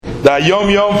The Yom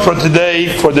Yom for today,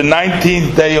 for the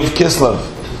 19th day of Kislev.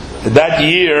 That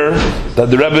year that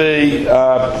the Rebbe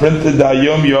printed the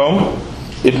Yom Yom,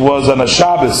 it was on a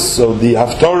Shabbos. So the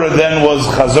Haftorah then was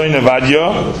Chazoy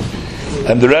Nevadia.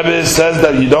 And the Rebbe says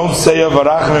that you don't say of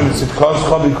Arachim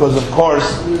Mitzidkoscha because, of course,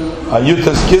 on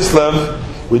Yutas Kislev,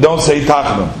 we don't say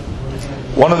Tachnon.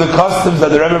 One of the customs that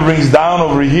the Rebbe brings down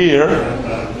over here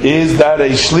is that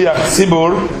a Shliach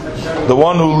Tzibur, the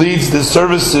one who leads the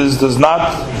services, does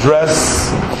not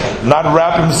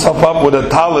wrap himself up with a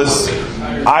talis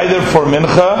either for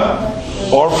Mincha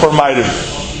or for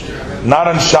Ma'ariv. Not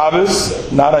on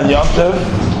Shabbos, not on Yom Tov,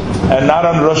 and not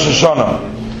on Rosh Hashanah.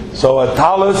 So a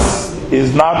talis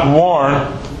is not worn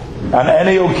on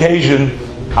any occasion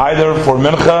either for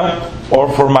Mincha or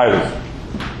for Ma'ariv.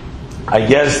 I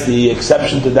guess the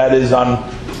exception to that is on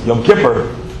Yom Kippur,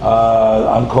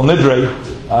 on Kol Nidrei.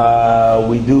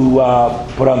 We do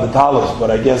put on the talis,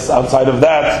 but I guess outside of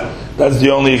that, that's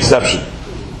the only exception.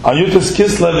 On Yutas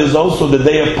Kislev is also the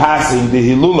day of passing, the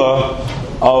Hilula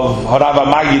of Harav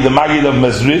Magid, the Magid of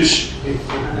Mezrich.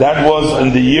 That was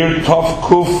in the year Tov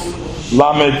Kuf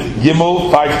Lamed Gimel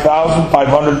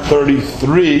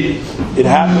 5533. It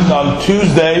happened on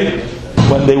Tuesday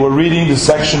when they were reading the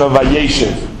section of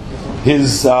Vayeshev.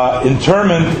 His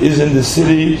interment is in the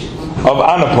city of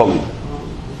Anapoli.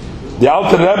 The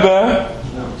Alter Rebbe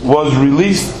was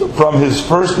released from his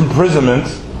first imprisonment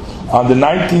on the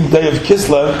 19th day of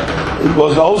Kislev. It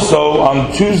was also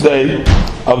on Tuesday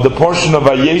of the portion of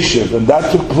Vayeshev, and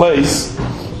that took place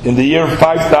in the year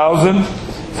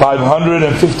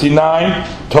 5559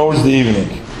 towards the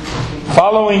evening.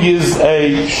 Following is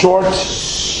a short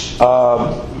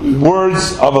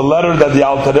words of a letter that the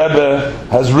Alter Rebbe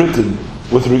has written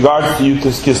with regards to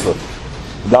Yutas Kislev.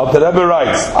 The Alter Rebbe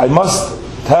writes, I must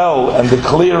tell and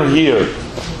declare here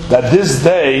that this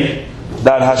day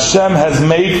that Hashem has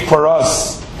made for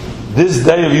us, this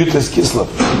day of Yutas Kislev,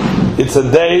 it's a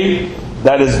day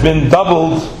that has been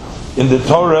doubled in the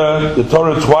Torah. The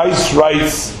Torah twice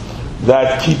writes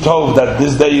that Kitov, that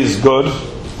this day is good,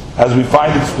 as we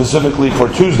find it specifically for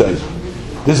Tuesday.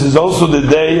 This is also the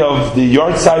day of the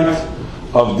Yortzeit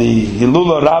of the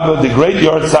Hilula Rabbah, the great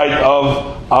Yortzeit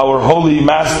of our holy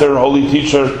master, holy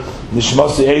teacher,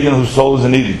 Nishmasi Eden, whose soul is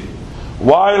in Eden.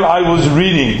 While I was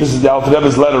reading, this is the Alter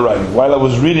Rebbe's letter writing, while I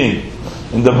was reading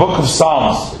in the book of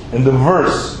Psalms, in the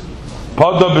verse,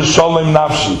 Pada b'sholem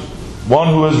nafshi, one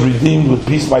who has redeemed with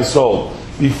peace my soul,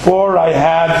 before I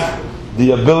had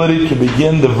the ability to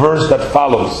begin the verse that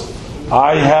follows,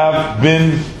 I have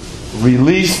been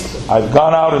released, I've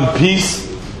gone out in peace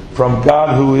from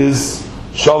God who is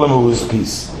Shalom, who is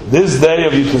peace. This day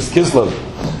of Yutas Kislev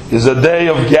is a day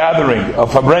of gathering,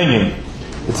 of Fabringing.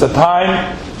 It's a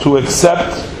time to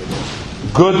accept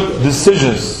good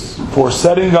decisions for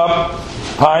setting up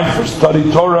time for study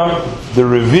Torah, the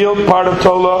revealed part of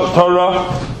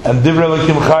Torah, and Divrei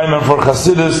Elokim Chaim, and for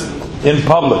Chassidus in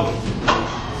public.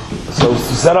 So to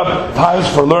set up times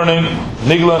for learning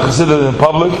Nigla and Chassidus in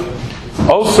public,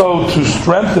 also to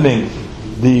strengthening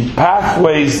the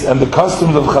pathways and the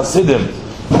customs of Chassidim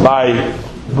by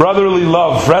brotherly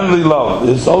love, friendly love.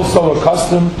 Is also a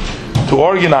custom to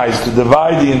organize, to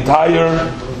divide the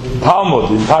entire Talmud,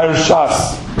 the entire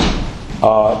Shas,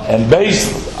 and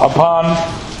based upon,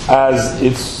 as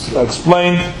it's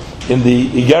explained in the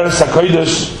Igeres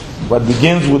HaKodesh, what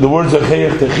begins with the words of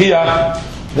Chayach Techiach,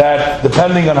 that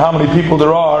depending on how many people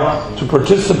there are to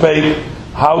participate,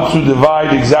 how to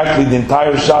divide exactly the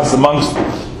entire Shas amongst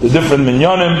the different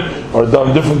minyanim or the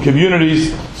different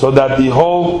communities, so that the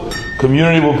whole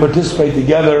community will participate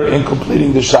together in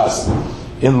completing the Shas.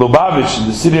 In Lubavitch, in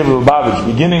the city of Lubavitch,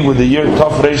 beginning with the year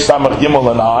Tov Reish Samach Gimel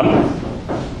and on,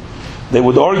 they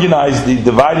would organize the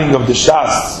dividing of the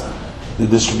Shas, the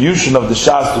distribution of the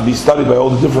Shas to be studied by all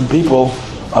the different people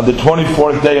on the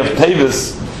 24th day of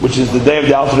Tevis, which is the day of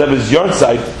the Alter Rebbe's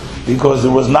Yortzeit, because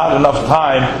there was not enough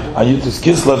time on Yutas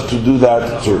Kislev to do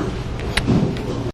that too.